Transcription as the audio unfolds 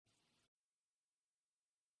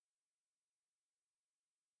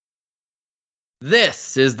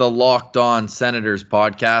This is the Locked On Senators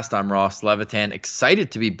podcast. I'm Ross Levitan, excited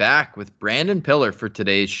to be back with Brandon Pillar for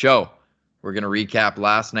today's show. We're going to recap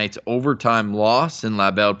last night's overtime loss in La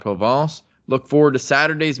Belle Province, look forward to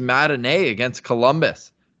Saturday's matinee against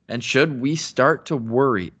Columbus, and should we start to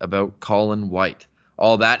worry about Colin White?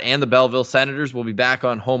 All that and the Belleville Senators will be back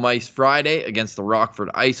on home ice Friday against the Rockford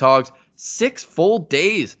Ice Hogs, 6 full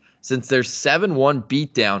days since their 7-1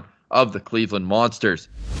 beatdown of the Cleveland Monsters.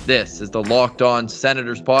 This is the Locked On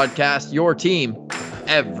Senators podcast, your team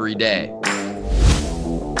every day.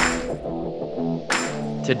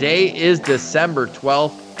 Today is December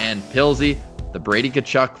 12th, and Pilsy, the Brady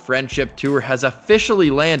Tkachuk Friendship Tour has officially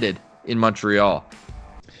landed in Montreal.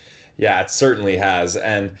 Yeah, it certainly has.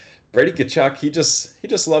 And Brady Tkachuk, he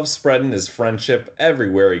just loves spreading his friendship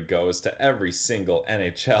everywhere he goes, to every single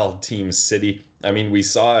NHL team city. I mean, we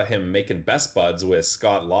saw him making best buds with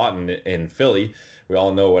Scott Laughton in Philly. We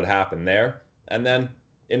all know what happened there. And then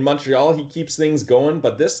in Montreal, he keeps things going,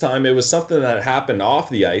 but this time it was something that happened off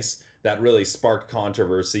the ice that really sparked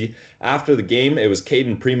controversy. After the game, it was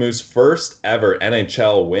Cayden Primeau's first ever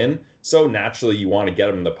NHL win, so naturally you want to get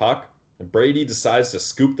him the puck. And Brady decides to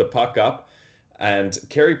scoop the puck up. And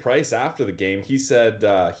Carey Price, after the game, he said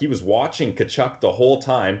he was watching Tkachuk the whole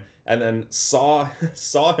time and then saw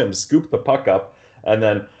him scoop the puck up and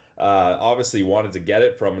then obviously wanted to get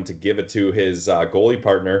it from him to give it to his goalie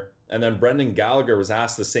partner. And then Brendan Gallagher was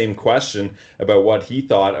asked the same question about what he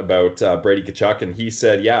thought about Brady Tkachuk, and he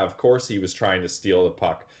said, yeah, of course he was trying to steal the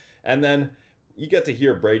puck. And then you get to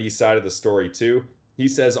hear Brady's side of the story too. He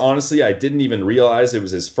says, honestly, I didn't even realize it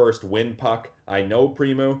was his first win puck. I know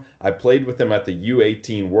Primeau. I played with him at the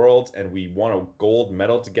U18 Worlds, and we won a gold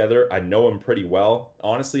medal together. I know him pretty well.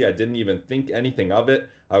 Honestly, I didn't even think anything of it.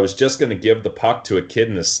 I was just going to give the puck to a kid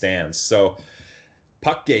in the stands. So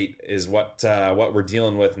Puckgate is what we're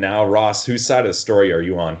dealing with now. Ross, whose side of the story are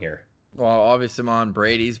you on here? Well, obviously I'm on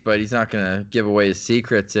Brady's, but he's not going to give away his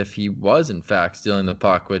secrets if he was, in fact, stealing the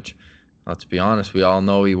puck, which, let's be honest, we all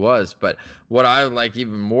know he was. But what I like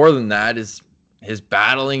even more than that is his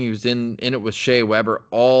battling. He was in it with Shea Weber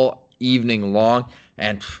all evening long,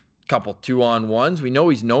 and a couple 2-on-1s. We know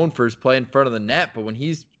he's known for his play in front of the net, but when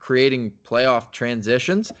he's creating playoff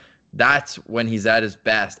transitions, that's when he's at his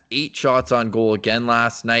best. 8 shots on goal again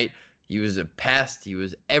last night. He was a pest. He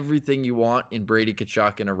was everything you want in Brady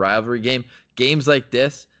Tkachuk in a rivalry game. Games like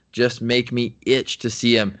this just make me itch to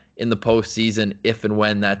see him in the postseason if and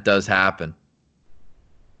when that does happen.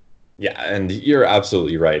 Yeah, and you're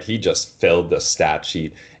absolutely right. He just filled the stat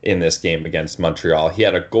sheet in this game against Montreal. He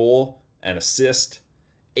had a goal, an assist,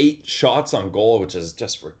 8 shots on goal, which is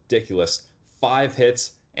just ridiculous, 5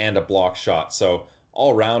 hits, and a block shot. So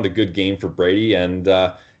all around a good game for Brady, and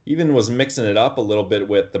even was mixing it up a little bit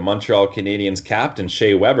with the Montreal Canadiens captain,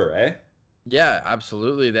 Shea Weber, eh? Yeah,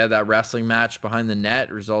 absolutely. They had that wrestling match behind the net,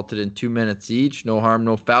 resulted in 2 minutes each. No harm,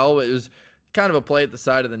 no foul. It was kind of a play at the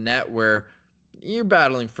side of the net where you're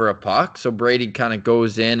battling for a puck. So Brady kind of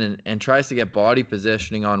goes in and tries to get body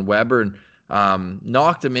positioning on Weber and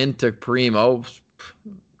knocked him into Primeau.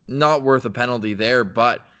 Not worth a penalty there,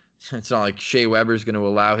 but it's not like Shea Weber's going to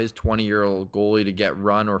allow his 20-year-old goalie to get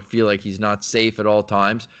run or feel like he's not safe at all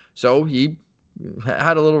times. So he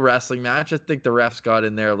had a little wrestling match. I think the refs got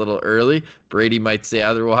in there a little early. Brady might say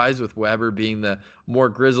otherwise, with Weber being the more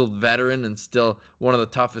grizzled veteran and still one of the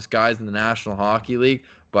toughest guys in the National Hockey League.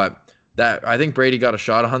 But that, I think Brady got a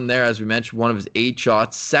shot on there, as we mentioned, one of his 8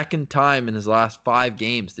 shots. Second time in his last 5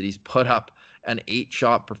 games that he's put up an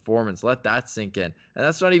 8-shot performance. Let that sink in. And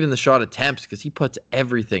that's not even the shot attempts, because he puts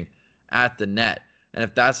everything at the net. And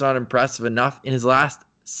if that's not impressive enough, in his last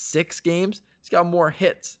 6 games, he's got more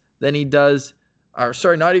hits than he does, or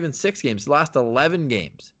sorry, not even 6 games, the last 11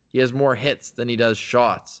 games, he has more hits than he does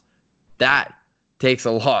shots. That takes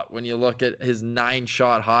a lot when you look at his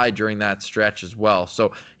 9-shot high during that stretch as well.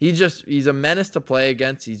 So he's a menace to play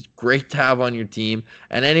against. He's great to have on your team.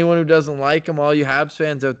 And anyone who doesn't like him, all you Habs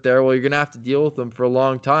fans out there, well, you're going to have to deal with him for a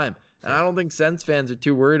long time. And I don't think Sens fans are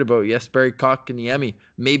too worried about Jesperi Kotkaniemi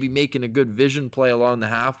maybe making a good vision play along the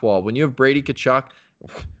half wall. When you have Brady Tkachuk,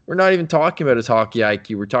 we're not even talking about his hockey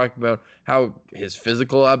IQ. We're talking about how his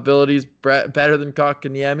physical ability is better than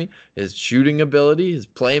Kotkaniemi, his shooting ability, his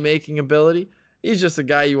playmaking ability. He's just a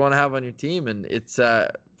guy you want to have on your team, and it's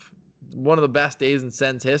one of the best days in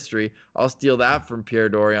Sens history. I'll steal that from Pierre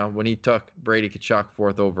Dorion when he took Brady Tkachuk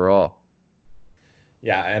 4th overall.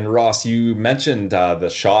 Yeah, and Ross, you mentioned the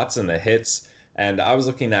shots and the hits, and I was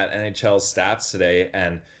looking at NHL stats today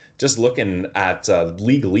and just looking at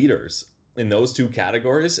league leaders. in those two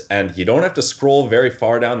categories, and you don't have to scroll very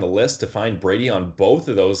far down the list to find Brady on both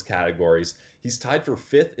of those categories. He's tied for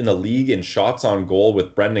fifth in the league in shots on goal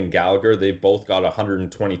with Brendan Gallagher. They've both got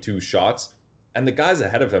 122 shots. And the guys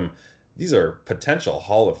ahead of him, these are potential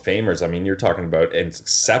Hall of Famers. I mean, you're talking about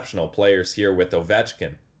exceptional players here with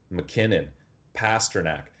Ovechkin, McKinnon,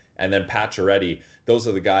 Pastrnak, and then Pacioretty. Those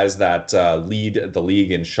are the guys that lead the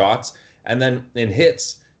league in shots. And then in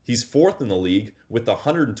hits, he's fourth in the league with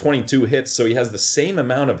 122 hits. So he has the same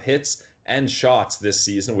amount of hits and shots this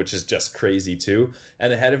season, which is just crazy too.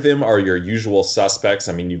 And ahead of him are your usual suspects.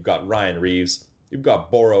 I mean, you've got Ryan Reeves. You've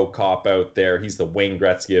got Boro Kopp out there. He's the Wayne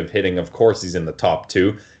Gretzky of hitting. Of course, he's in the top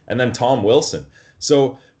two. And then Tom Wilson.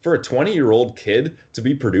 So for a 20-year-old kid to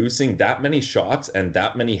be producing that many shots and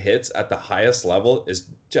that many hits at the highest level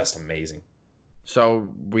is just amazing.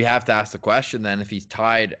 So we have to ask the question then, if he's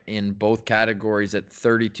tied in both categories at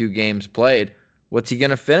 32 games played, what's he going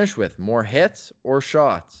to finish with? More hits or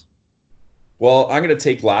shots? Well, I'm going to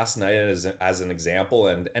take last night as an example,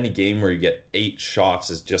 and any game where you get 8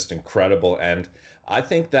 shots is just incredible. And I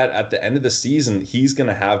think that at the end of the season, he's going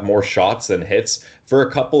to have more shots than hits for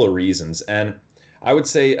a couple of reasons. And I would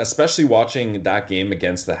say, especially watching that game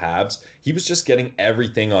against the Habs, he was just getting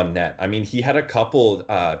everything on net. I mean, he had a couple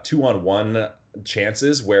 2-on-1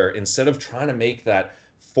 chances where instead of trying to make that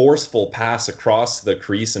forceful pass across the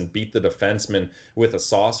crease and beat the defenseman with a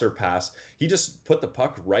saucer pass, he just put the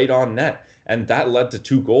puck right on net. And that led to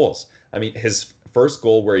 2 goals. I mean, his first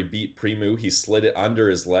goal where he beat Primeau, he slid it under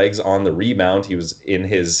his legs on the rebound. He was in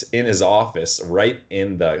his office right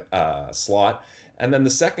in the slot. And then the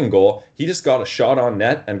second goal, he just got a shot on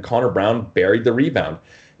net and Connor Brown buried the rebound.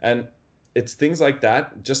 And it's things like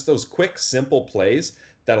that, just those quick, simple plays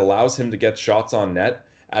that allows him to get shots on net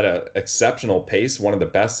at an exceptional pace, one of the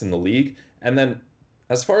best in the league. And then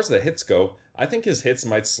as far as the hits go, I think his hits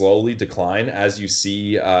might slowly decline as you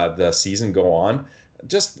see the season go on.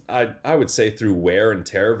 Just, I would say through wear and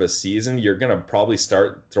tear of a season, you're going to probably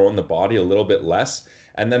start throwing the body a little bit less.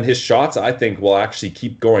 And then his shots, I think, will actually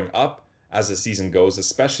keep going up as the season goes,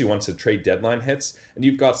 especially once the trade deadline hits. And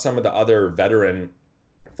you've got some of the other veteran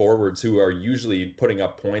forwards who are usually putting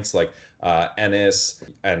up points like Ennis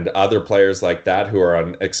and other players like that who are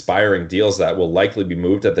on expiring deals that will likely be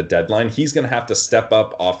moved at the deadline. He's going to have to step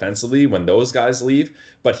up offensively when those guys leave,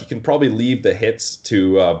 but he can probably leave the hits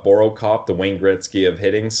to Boro Kopp, the Wayne Gretzky of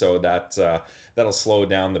hitting, so that that'll slow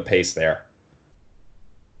down the pace there.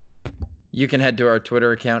 You can head to our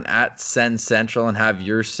Twitter account at SensCentral and have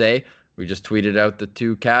your say. We just tweeted out the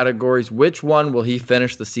 2 categories. Which one will he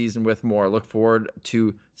finish the season with more? Look forward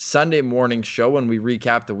to Sunday morning's show when we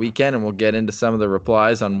recap the weekend, and we'll get into some of the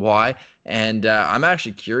replies on why. And I'm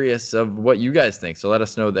actually curious of what you guys think. So let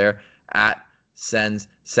us know there at Sens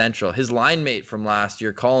Central. His line mate from last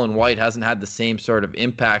year, Colin White, hasn't had the same sort of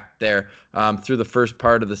impact there through the first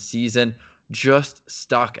part of the season. Just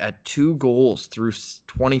stuck at 2 goals through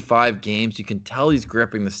 25 games. You can tell he's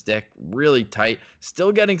gripping the stick really tight.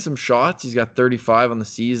 Still getting some shots. He's got 35 on the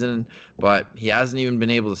season, but he hasn't even been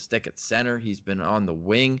able to stick at center. He's been on the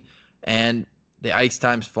wing, and the ice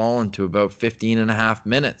time's fallen to about 15 and a half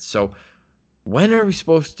minutes. So when are we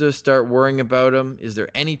supposed to start worrying about him? Is there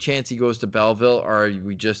any chance he goes to Belleville, or are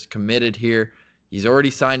we just committed here? He's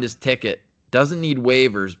already signed his ticket. Doesn't need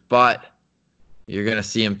waivers, but you're going to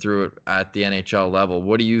see him through it at the NHL level.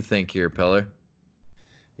 What do you think here, Pillar?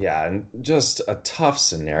 Yeah, and just a tough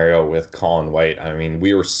scenario with Colin White. I mean,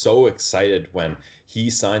 we were so excited when he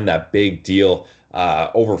signed that big deal,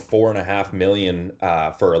 over $4.5 million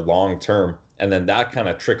for a long term. And then that kind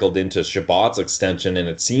of trickled into Chabot's extension. And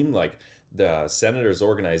it seemed like the Senators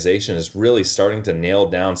organization is really starting to nail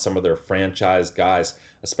down some of their franchise guys,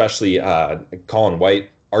 especially Colin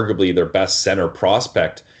White, arguably their best center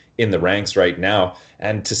prospect in the ranks right now.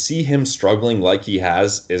 And to see him struggling like he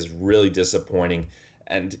has is really disappointing.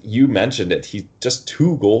 And you mentioned it, he just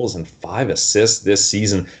 2 goals and 5 assists this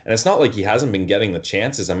season. And it's not like he hasn't been getting the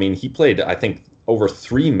chances. I mean, he played, I think, over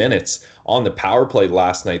 3 minutes on the power play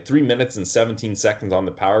last night, 3 minutes and 17 seconds on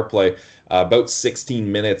the power play, about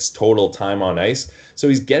 16 minutes total time on ice. So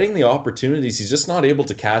he's getting the opportunities. He's just not able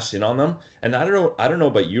to cash in on them. And I don't know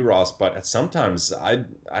about you, Ross, but at sometimes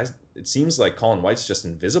it seems like Colin White's just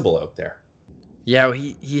invisible out there. Yeah,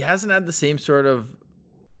 he hasn't had the same sort of,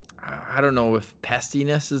 I don't know if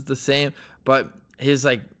pestiness is the same, but his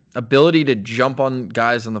ability to jump on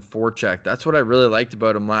guys on the forecheck. That's what I really liked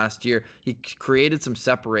about him last year. He created some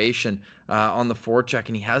separation on the forecheck,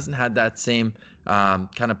 and he hasn't had that same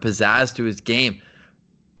kind of pizzazz to his game.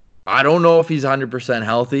 I don't know if he's 100%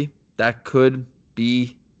 healthy. That could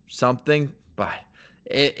be something, but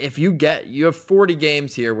if you have 40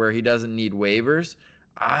 games here where he doesn't need waivers,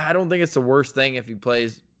 I don't think it's the worst thing if he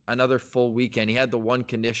plays another full weekend. He had the one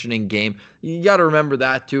conditioning game. You got to remember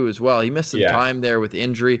that too as well. He missed some time there with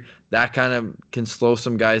injury. That kind of can slow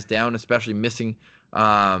some guys down, especially missing,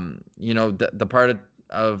 the part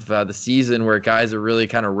of the season where guys are really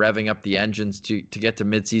kind of revving up the engines to get to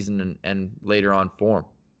midseason and later on form.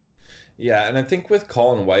 Yeah, and I think with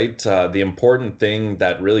Colin White, the important thing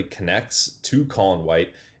that really connects to Colin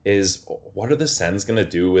White is what are the Sens going to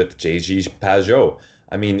do with JG Pageau?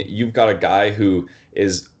 I mean, you've got a guy who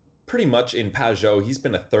is pretty much in Pageau. He's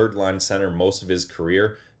been a third-line center most of his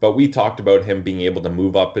career, but we talked about him being able to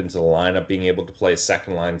move up into the lineup, being able to play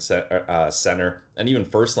second-line center, and even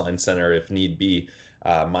first-line center if need be.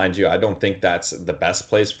 Mind you, I don't think that's the best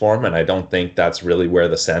place for him, and I don't think that's really where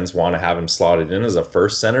the Sens want to have him slotted in as a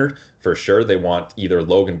first center. For sure, they want either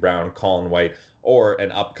Logan Brown, Colin White, or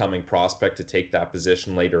an upcoming prospect to take that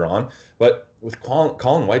position later on. But with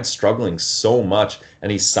Colin White struggling so much,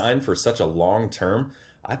 and he's signed for such a long term,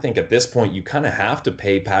 I think at this point you kind of have to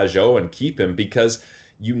pay Pageau and keep him because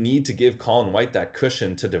you need to give Colin White that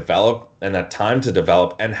cushion to develop and that time to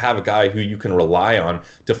develop and have a guy who you can rely on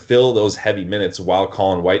to fill those heavy minutes while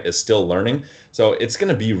Colin White is still learning. So it's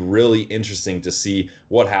going to be really interesting to see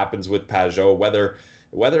what happens with Pageau,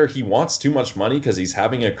 whether he wants too much money because he's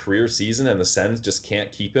having a career season and the Sens just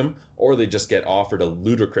can't keep him, or they just get offered a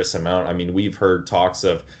ludicrous amount. I mean, we've heard talks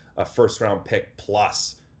of a first-round pick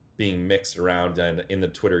plus being mixed around in the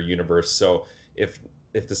Twitter universe. So if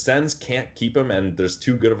the Sens can't keep him and there's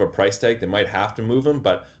too good of a price tag, they might have to move him.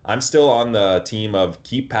 But I'm still on the team of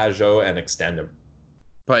keep Pageau and extend him.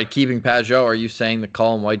 By keeping Pageau, are you saying that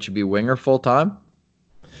Colin White should be winger full-time?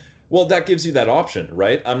 Well, that gives you that option,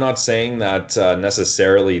 right? I'm not saying that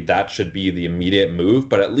necessarily that should be the immediate move,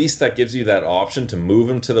 but at least that gives you that option to move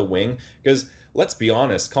him to the wing. Because let's be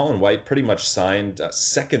honest, Colin White pretty much signed a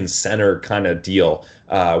second center kind of deal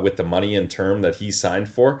with the money and term that he signed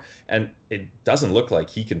for. And it doesn't look like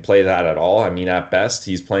he can play that at all. I mean, at best,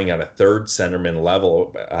 he's playing at a third centerman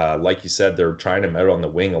level. Like you said, they're trying him out on the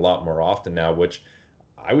wing a lot more often now, which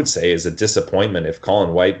I would say is a disappointment if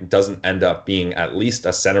Colin White doesn't end up being at least a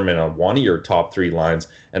centerman on one of your top three lines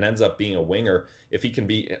and ends up being a winger. If he can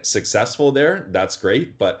be successful there, that's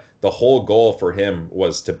great. But the whole goal for him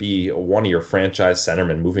was to be one of your franchise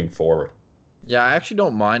centermen moving forward. Yeah, I actually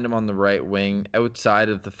don't mind him on the right wing outside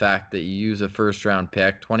of the fact that you use a first-round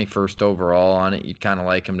pick, 21st overall on it. You'd kind of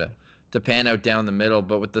like him to pan out down the middle.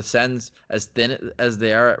 But with the Sens as thin as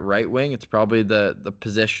they are at right wing, it's probably the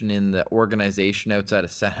position in the organization outside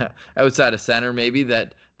of center maybe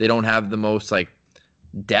that they don't have the most like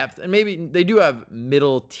depth. And maybe they do have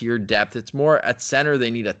middle tier depth. It's more at center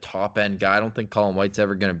they need a top end guy. I don't think Colin White's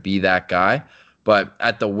ever going to be that guy. But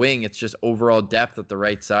at the wing, it's just overall depth at the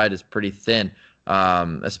right side is pretty thin,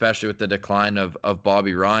 especially with the decline of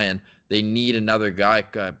Bobby Ryan. They need another guy.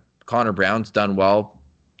 Connor Brown's done well.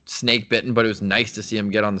 Snake bitten, but it was nice to see him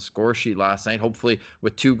get on the score sheet last night. Hopefully,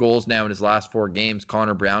 with 2 goals now in his last 4 games,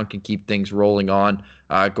 Connor Brown can keep things rolling on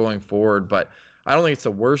going forward. But I don't think it's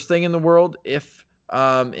the worst thing in the world if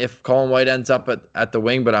Colin White ends up at the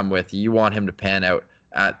wing. But I'm with you. You want him to pan out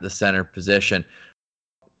at the center position.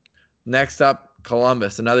 Next up,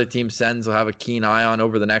 Columbus, another team Sens will have a keen eye on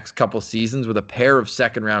over the next couple seasons with a pair of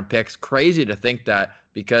second-round picks. Crazy to think that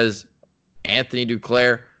because Anthony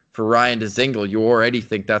Duclair for Ryan Dzingel, you already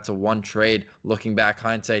think that's a one trade looking back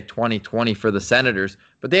hindsight 2020 for the Senators,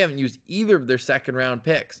 but they haven't used either of their second round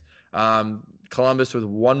picks. Columbus with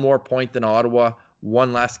 1 more point than Ottawa,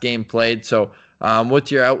 1 less game played. So what's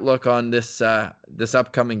your outlook on this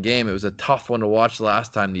upcoming game? It was a tough one to watch the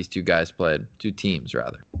last time these two teams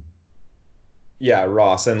rather. Yeah,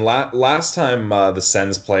 Ross. And last time the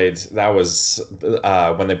Sens played, that was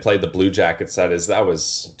when they played the Blue Jackets, that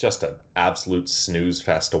was just an absolute snooze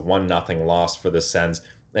fest, a 1-0 loss for the Sens.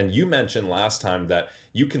 And you mentioned last time that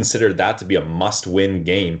you considered that to be a must-win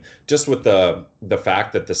game, just with the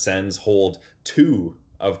fact that the Sens hold 2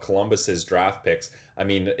 of Columbus's draft picks. I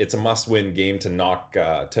mean, it's a must-win game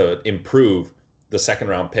to improve the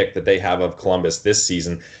second-round pick that they have of Columbus this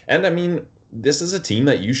season. And I mean, this is a team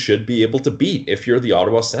that you should be able to beat if you're the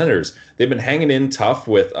Ottawa Senators. They've been hanging in tough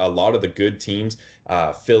with a lot of the good teams.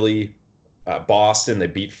 Philly, Boston, they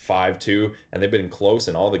beat 5-2, and they've been close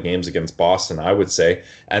in all the games against Boston, I would say.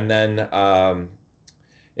 And then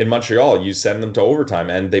in Montreal, you send them to overtime,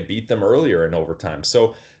 and they beat them earlier in overtime.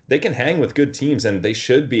 So they can hang with good teams, and they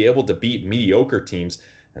should be able to beat mediocre teams.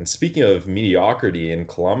 And speaking of mediocrity in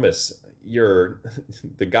Columbus,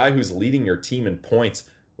 the guy who's leading your team in points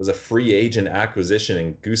was a free agent acquisition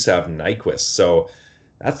in Gustav Nyquist. So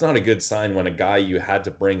that's not a good sign when a guy you had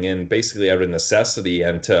to bring in basically out of necessity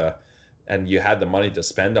and you had the money to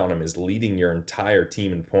spend on him is leading your entire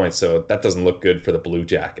team in points. So that doesn't look good for the Blue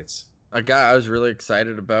Jackets. A guy I was really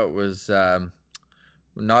excited about was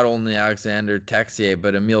not only Alexander Texier,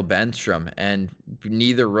 but Emil Benstrom. And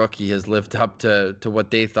neither rookie has lived up to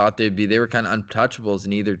what they thought they'd be. They were kind of untouchables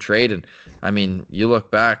in either trade. And I mean, you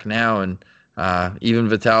look back now, and even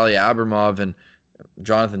Vitaly Abramov and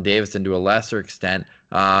Jonathan Davidson to a lesser extent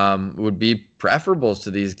would be preferables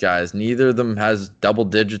to these guys. Neither of them has double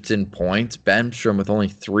digits in points. Benstrom with only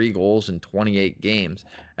 3 goals in 28 games.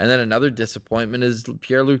 And then another disappointment is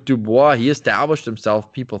Pierre-Luc Dubois. He established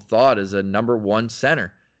himself, people thought, as a number 1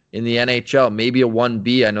 center in the NHL, maybe a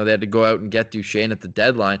 1B. I know they had to go out and get Duchesne at the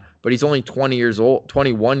deadline, but he's only 21 years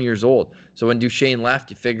old. So when Duchesne left,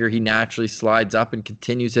 you figure he naturally slides up and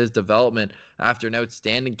continues his development after an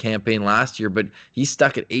outstanding campaign last year, but he's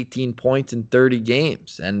stuck at 18 points in 30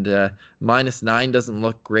 games, and -9 doesn't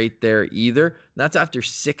look great there either. And that's after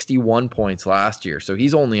 61 points last year. So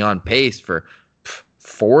he's only on pace for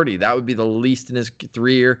 40. That would be the least in his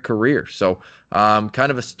 3-year career. So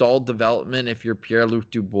kind of a stalled development if you're Pierre-Luc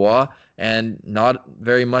Dubois, and not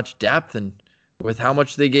very much depth. And with how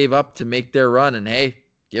much they gave up to make their run, and hey,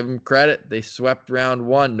 give them credit, they swept round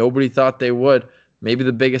 1. Nobody thought they would. Maybe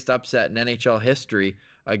the biggest upset in NHL history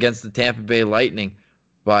against the Tampa Bay Lightning.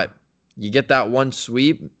 But you get that one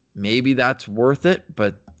sweep, maybe that's worth it,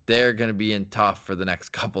 but they're going to be in tough for the next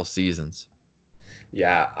couple seasons.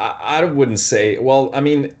 Yeah, I wouldn't say. Well, I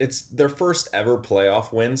mean, it's their first ever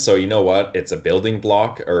playoff win, so you know what? It's a building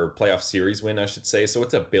block, or playoff series win, I should say. So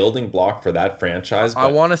it's a building block for that franchise. I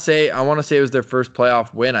want to say it was their first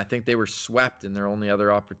playoff win. I think they were swept in their only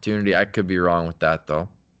other opportunity. I could be wrong with that, though.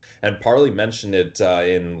 And Parley mentioned it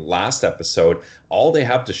in last episode. All they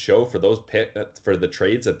have to show for for the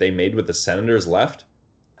trades that they made with the Senators left,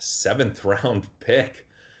 a 7th round pick.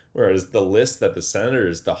 Whereas the list that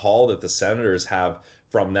the haul that the Senators have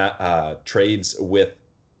from that trades with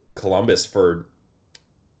Columbus for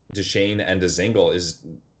Duchesne and Dzingel, is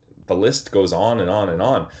the list goes on and on and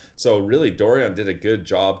on. So really, Dorion did a good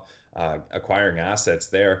job acquiring assets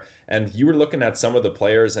there. And you were looking at some of the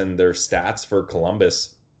players and their stats for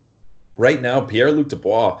Columbus. Right now, Pierre-Luc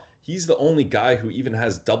Dubois, he's the only guy who even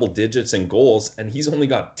has double digits in goals, and he's only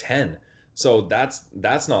got 10. So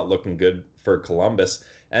that's not looking good for Columbus.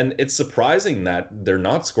 And it's surprising that they're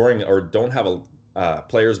not scoring or don't have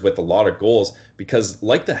players with a lot of goals, because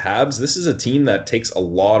like the Habs, this is a team that takes a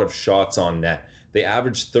lot of shots on net. They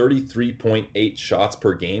average 33.8 shots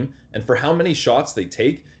per game. And for how many shots they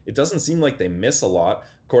take, it doesn't seem like they miss a lot.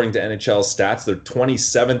 According to NHL stats, they're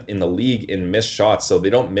 27th in the league in missed shots. So they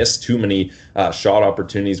don't miss too many shot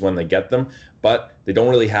opportunities when they get them. But they don't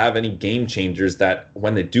really have any game changers that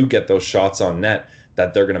when they do get those shots on net,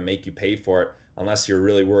 that they're going to make you pay for it, unless you're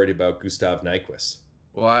really worried about Gustav Nyquist.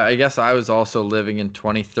 Well, I guess I was also living in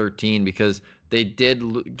 2013, because they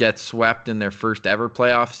did get swept in their first ever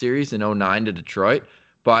playoff series in 2009 to Detroit,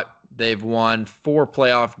 but they've won 4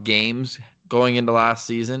 playoff games going into last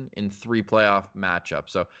season in 3 playoff matchups.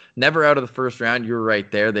 So never out of the first round. You were right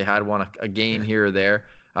there. They had won a game here or there,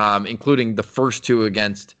 including the first 2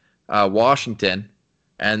 against Washington.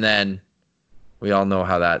 And then we all know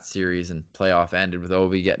how that series and playoff ended with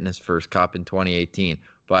Ovi getting his first cup in 2018.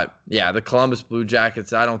 But yeah, the Columbus Blue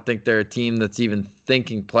Jackets, I don't think they're a team that's even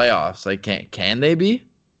thinking playoffs. Like, can they be?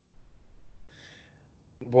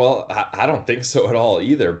 Well, I don't think so at all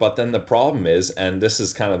either. But then the problem is, and this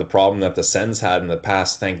is kind of the problem that the Sens had in the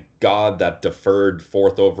past, thank God that deferred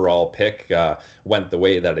 4th overall pick went the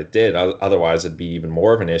way that it did. Otherwise, it'd be even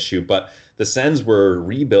more of an issue. But the Sens were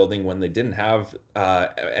rebuilding when they didn't have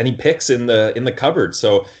any picks in the cupboard.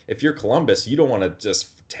 So if you're Columbus, you don't want to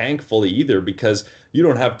just tank fully either, because you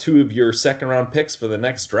don't have 2 of your 2nd round picks for the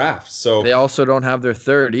next draft. So they also don't have their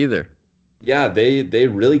 3rd either. Yeah, they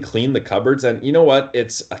really cleaned the cupboards. And you know what?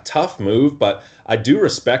 It's a tough move, but I do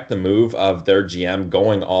respect the move of their GM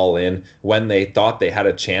going all in when they thought they had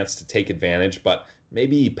a chance to take advantage, but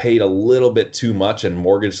maybe he paid a little bit too much and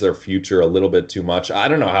mortgaged their future a little bit too much. I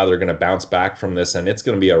don't know how they're going to bounce back from this, and it's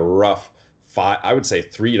going to be a rough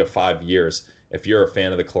 3 to 5 years if you're a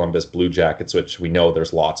fan of the Columbus Blue Jackets, which we know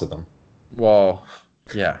there's lots of them. Well,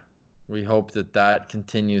 yeah. We hope that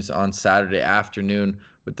continues on Saturday afternoon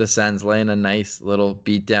with the Sens laying a nice little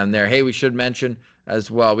beat down there. Hey, we should mention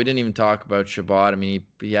as well, we didn't even talk about Chabot. I mean,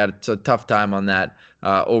 he had a tough time on that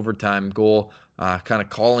overtime goal, kind of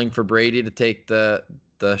calling for Brady to take the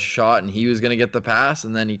shot, and he was going to get the pass,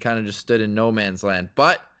 and then he kind of just stood in no man's land.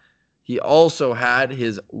 But he also had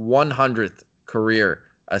his 100th career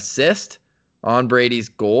assist on Brady's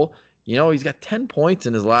goal. He's got 10 points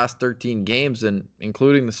in his last 13 games, and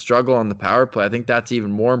including the struggle on the power play. I think that's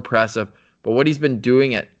even more impressive. But what he's been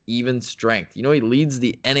doing at even strength, he leads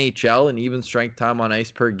the NHL in even strength time on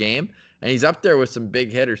ice per game, and he's up there with some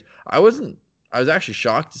big hitters. I was actually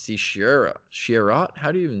shocked to see Chiarot.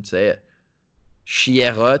 How do you even say it?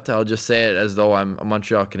 Chiarot. I'll just say it as though I'm a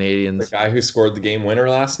Montreal Canadiens. The guy who scored the game winner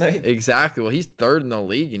last night? Exactly. Well, he's third in the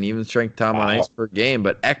league in even strength time on ice per game,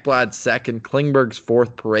 but Ekblad's second, Klingberg's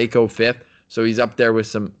fourth, Parayko fifth. So he's up there with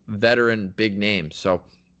some veteran big names. So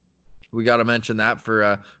we got to mention that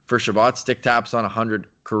for Chabot. Stick taps on 100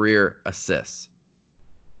 career assists.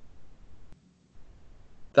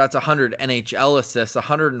 That's 100 NHL assists,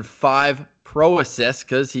 105 pro assists,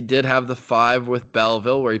 because he did have the 5 with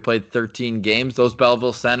Belleville where he played 13 games. Those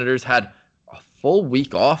Belleville Senators had a full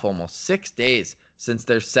week off, almost 6 days since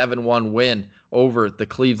their 7-1 win over the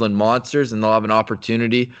Cleveland Monsters, and they'll have an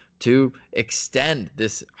opportunity to extend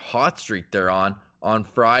this hot streak they're on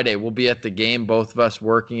Friday. We'll be at the game, both of us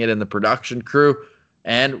working it in the production crew.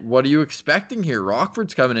 And what are you expecting here?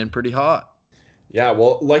 Rockford's coming in pretty hot. Yeah,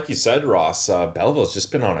 well, like you said, Ross, Belleville's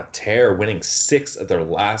just been on a tear, winning 6 of their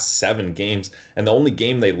last 7 games. And the only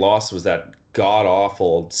game they lost was that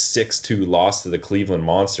god-awful 6-2 loss to the Cleveland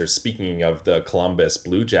Monsters. Speaking of the Columbus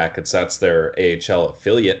Blue Jackets, that's their AHL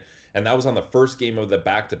affiliate. And that was on the first game of the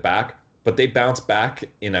back-to-back. But they bounced back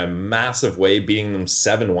in a massive way, beating them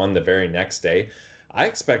 7-1 the very next day. I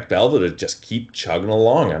expect Belleville to just keep chugging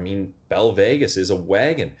along. I mean, Bell Vegas is a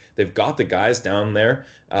wagon. They've got the guys down there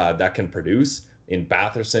that can produce. In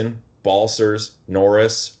Batherson, Balsers,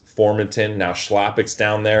 Norris, Formanton, now Schlappik's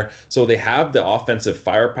down there. So they have the offensive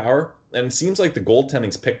firepower. And it seems like the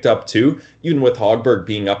goaltending's picked up too, even with Hogberg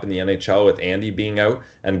being up in the NHL, with Andy being out,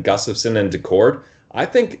 and Gustafsson and Decord. I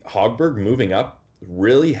think Hogberg moving up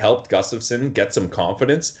really helped Gustafsson get some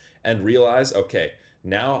confidence and realize, okay,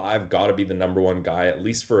 now I've got to be the number one guy, at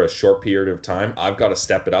least for a short period of time. I've got to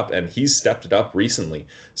step it up, and he's stepped it up recently.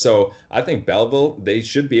 So I think Belleville, they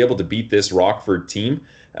should be able to beat this Rockford team.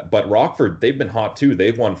 But Rockford, they've been hot too.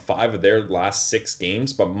 They've won 5 of their last 6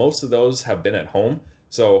 games, but most of those have been at home.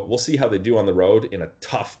 So we'll see how they do on the road in a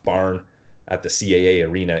tough barn at the CAA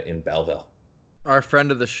Arena in Belleville. Our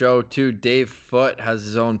friend of the show, too, Dave Foote, has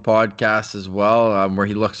his own podcast as well, where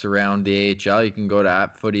he looks around the AHL. You can go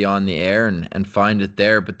to @Footy on the Air and find it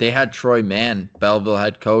there. But they had Troy Mann, Belleville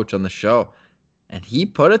head coach, on the show, and he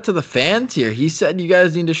put it to the fans here. He said, you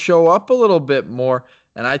guys need to show up a little bit more,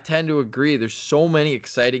 and I tend to agree. There's so many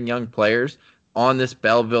exciting young players on this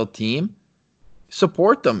Belleville team.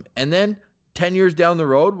 Support them, and then 10 years down the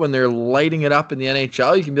road, when they're lighting it up in the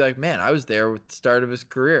NHL, you can be like, man, I was there with the start of his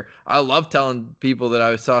career. I love telling people that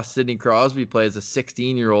I saw Sidney Crosby play as a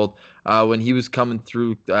 16-year-old when he was coming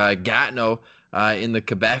through Gatineau in the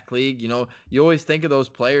Quebec League. You always think of those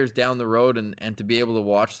players down the road and to be able to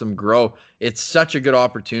watch them grow. It's such a good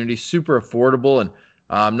opportunity, super affordable,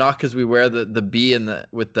 and not because we wear the B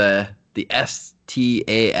with the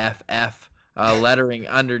STAFF lettering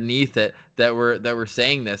underneath it that we're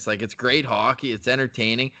saying this. Like, it's great hockey, it's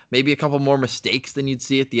entertaining, maybe a couple more mistakes than you'd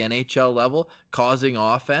see at the NHL level causing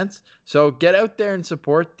offense. So get out there and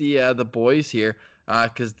support the boys here,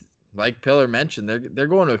 because like Pillar mentioned, they're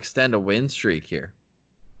going to extend a win streak here.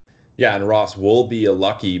 Yeah, and Ross, we'll be a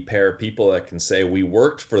lucky pair of people that can say we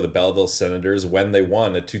worked for the Belleville Senators when they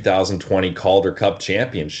won a 2020 Calder Cup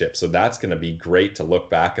championship. So that's going to be great to look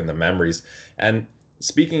back in the memories. And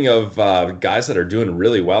speaking of guys that are doing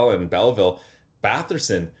really well in Belleville,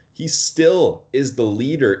 Batherson, he still is the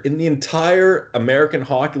leader in the entire American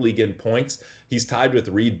Hockey League in points. He's tied with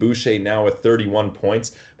Reed Boucher now with 31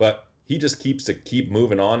 points, but he just keep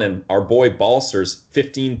moving on. And our boy Balsers,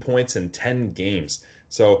 15 points in 10 games.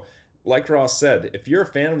 So like Ross said, if you're a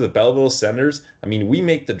fan of the Belleville Senators, I mean, we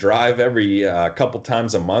make the drive every couple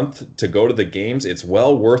times a month to go to the games. It's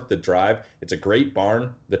well worth the drive. It's a great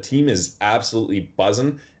barn. The team is absolutely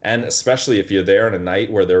buzzing. And especially if you're there on a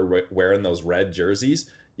night where they're wearing those red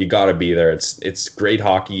jerseys, you got to be there. It's great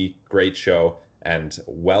hockey, great show, and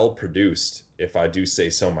well produced, if I do say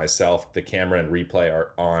so myself. The camera and replay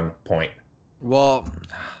are on point. Well,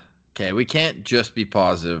 okay, we can't just be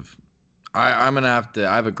positive. I'm gonna have to.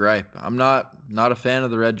 I have a gripe. I'm not a fan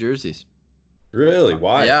of the red jerseys. Really?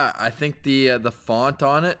 Why? Yeah, I think the font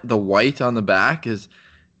on it, the white on the back, is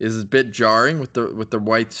a bit jarring with the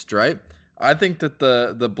white stripe. I think that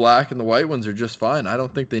the black and the white ones are just fine. I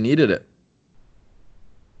don't think they needed it.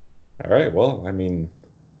 All right. Well, I mean,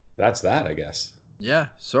 that's that, I guess. Yeah.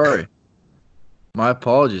 Sorry. My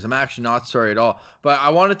apologies. I'm actually not sorry at all. But I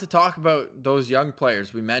wanted to talk about those young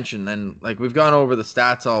players we mentioned. And like, we've gone over the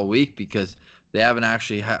stats all week because they haven't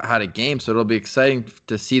actually had a game, so it'll be exciting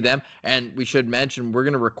to see them. And we should mention we're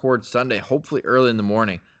going to record Sunday, hopefully early in the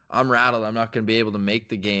morning. I'm rattled. I'm not going to be able to make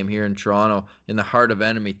the game here in Toronto in the heart of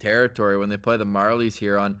enemy territory when they play the Marlies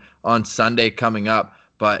here on Sunday coming up.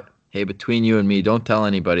 But hey, between you and me, don't tell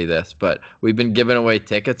anybody this, but we've been giving away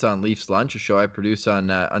tickets on Leafs Lunch, a show I produce on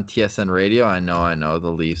TSN Radio. I know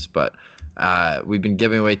the Leafs, but we've been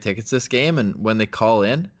giving away tickets this game, and when they call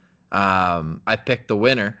in, I pick the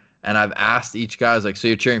winner, and I've asked each guy, I was like, so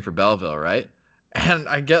you're cheering for Belleville, right? And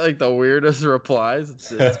I get like the weirdest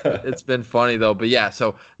replies. It's been funny though. But yeah,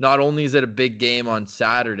 so not only is it a big game on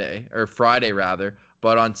Saturday, or Friday rather,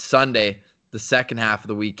 but on Sunday, the second half of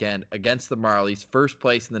the weekend against the Marlies, first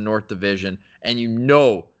place in the North Division, and you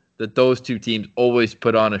know that those two teams always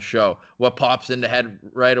put on a show. What pops into head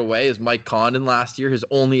right away is Mike Condon last year, his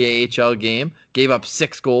only AHL game, gave up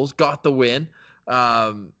 6 goals, got the win.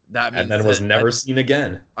 That means and then was never seen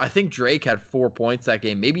again. I think Drake had 4 points that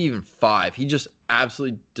game, maybe even 5. He just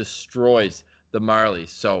absolutely destroys the Marlies.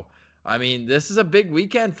 So, I mean, this is a big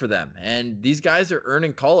weekend for them, and these guys are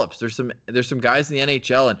earning call-ups. There's some guys in the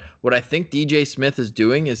NHL, and what I think DJ Smith is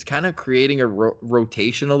doing is kind of creating a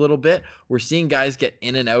rotation a little bit. We're seeing guys get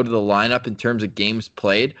in and out of the lineup in terms of games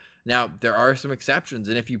played. Now, there are some exceptions,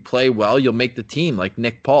 and if you play well, you'll make the team, like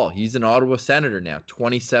Nick Paul. He's an Ottawa Senator now,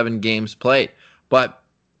 27 games played. But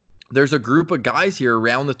there's a group of guys here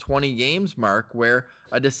around the 20 games mark where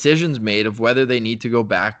a decision's made of whether they need to go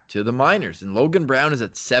back to the minors. And Logan Brown is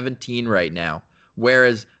at 17 right now,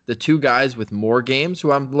 whereas the two guys with more games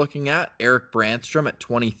who I'm looking at, Eric Brandstrom at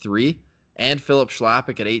 23 and Philip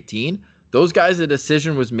Schlappick at 18, those guys, a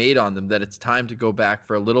decision was made on them that it's time to go back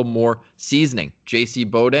for a little more seasoning. JC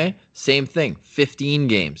Beaudin, same thing, 15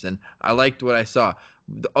 games. And I liked what I saw.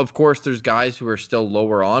 Of course, there's guys who are still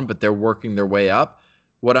lower on, but they're working their way up.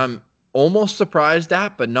 What I'm almost surprised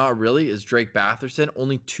at, but not really, is Drake Batherson.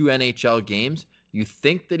 Only 2 NHL games. You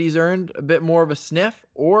think that he's earned a bit more of a sniff,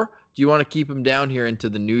 or do you want to keep him down here into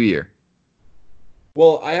the new year?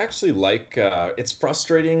 Well, I actually like it's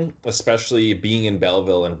frustrating, especially being in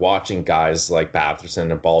Belleville and watching guys like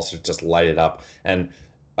Batherson and Balcer just light it up. And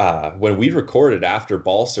when we recorded after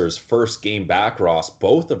Balcer's first game back, Ross,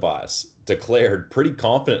 both of us declared pretty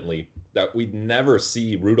confidently that we'd never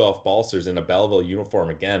see Rudolph Balcers in a Belleville uniform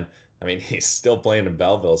again. I mean, he's still playing in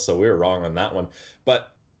Belleville, so we were wrong on that one.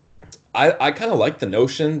 But I kind of like the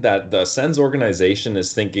notion that the Sens organization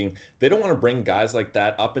is thinking they don't want to bring guys like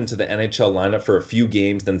that up into the NHL lineup for a few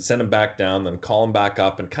games, then send them back down, then call them back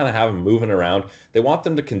up and kind of have them moving around. They want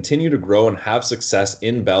them to continue to grow and have success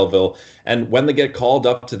in Belleville. And when they get called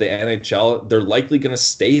up to the NHL, they're likely going to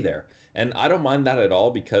stay there. And I don't mind that at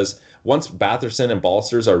all, because once Batherson and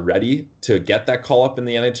Balcers are ready to get that call up in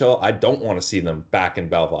the NHL, I don't want to see them back in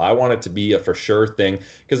Belleville. I want it to be a for sure thing,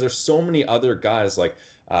 because there's so many other guys, like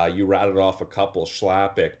you rattled off a couple,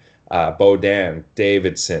 Schlappick, Beaudin,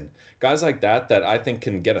 Davidson, guys like that I think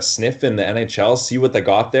can get a sniff in the NHL, see what they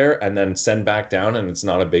got there, and then send back down, and it's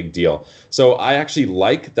not a big deal. So I actually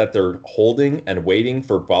like that they're holding and waiting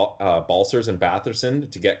for Balcers and Batherson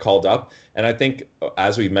to get called up. And I think,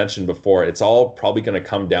 as we mentioned before, it's all probably going to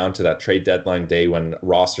come down to that trade deadline day when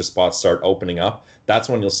roster spots start opening up. That's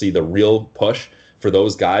when you'll see the real push for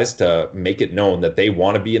those guys to make it known that they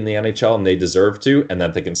want to be in the NHL and they deserve to, and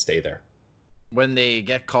that they can stay there. When they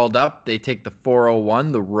get called up, they take the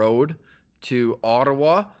 401, the road to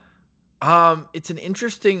Ottawa. It's an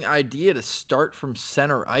interesting idea to start from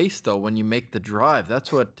center ice, though, when you make the drive.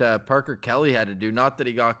 That's what Parker Kelly had to do. Not that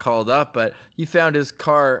he got called up, but he found his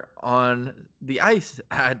car on the ice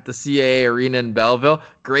at the CAA Arena in Belleville.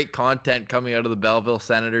 Great content coming out of the Belleville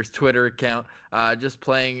Senators Twitter account, just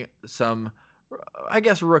playing some, I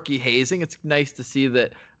guess, rookie hazing. It's nice to see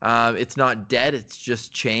that it's not dead, it's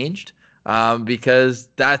just changed. Because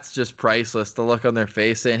that's just priceless, the look on their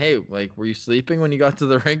face saying, hey, like, were you sleeping when you got to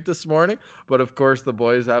the rink this morning? But of course the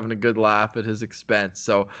boys having a good laugh at his expense.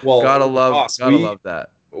 So gotta love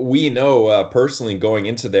that. We know personally going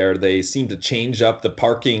into there, they seem to change up the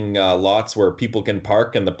parking lots where people can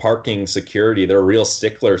park and the parking security. They're real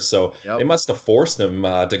sticklers. So They must have forced them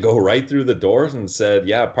to go right through the doors and said,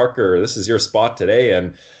 yeah, Parker, this is your spot today.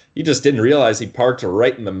 And he just didn't realize he parked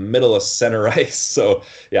right in the middle of center ice. So,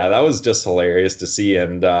 yeah, that was just hilarious to see.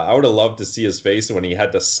 And I would have loved to see his face when he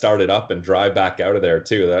had to start it up and drive back out of there,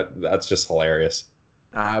 too. That's just hilarious.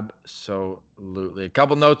 Absolutely. A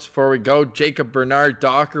couple notes before we go. Jacob Bernard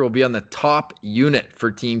Docker will be on the top unit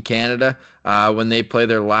for Team Canada when they play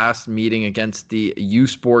their last meeting against the U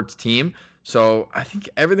Sports team. So I think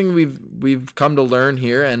everything we've come to learn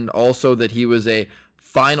here, and also that he was a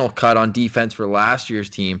final cut on defense for last year's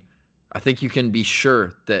team, I think you can be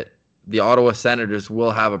sure that the Ottawa Senators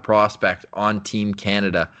will have a prospect on Team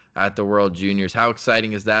Canada at the World Juniors. How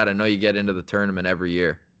exciting is that? I know you get into the tournament every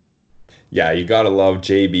year. Yeah, you got to love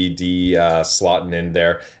JBD slotting in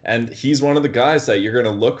there. And he's one of the guys that you're going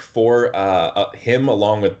to look for him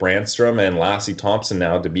along with Brandstrom and Lassie Thompson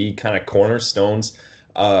now to be kind of cornerstones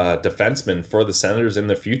defensemen for the Senators in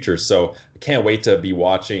the future. So I can't wait to be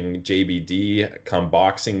watching JBD come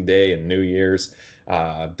Boxing Day and New Year's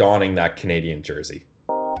donning that Canadian jersey.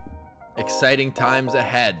 Exciting times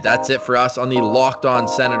ahead. That's it for us on the Locked On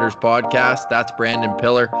Senators podcast. That's Brandon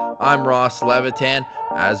Pillar. I'm Ross Levitan.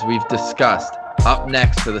 As we've discussed, up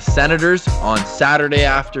next for the Senators on Saturday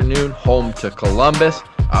afternoon, home to Columbus.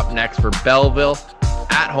 Up next for Belleville,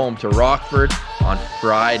 at home to Rockford on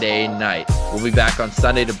Friday night. We'll be back on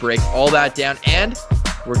Sunday to break all that down, and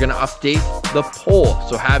we're going to update the poll.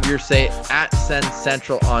 So have your say at Sens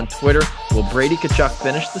Central on Twitter. Will Brady Tkachuk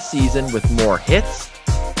finish the season with more hits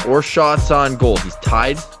or shots on goal? He's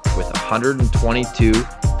tied with 122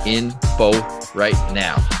 in both right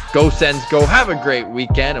now. Go Sens, go. Have a great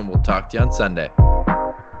weekend, and we'll talk to you on Sunday.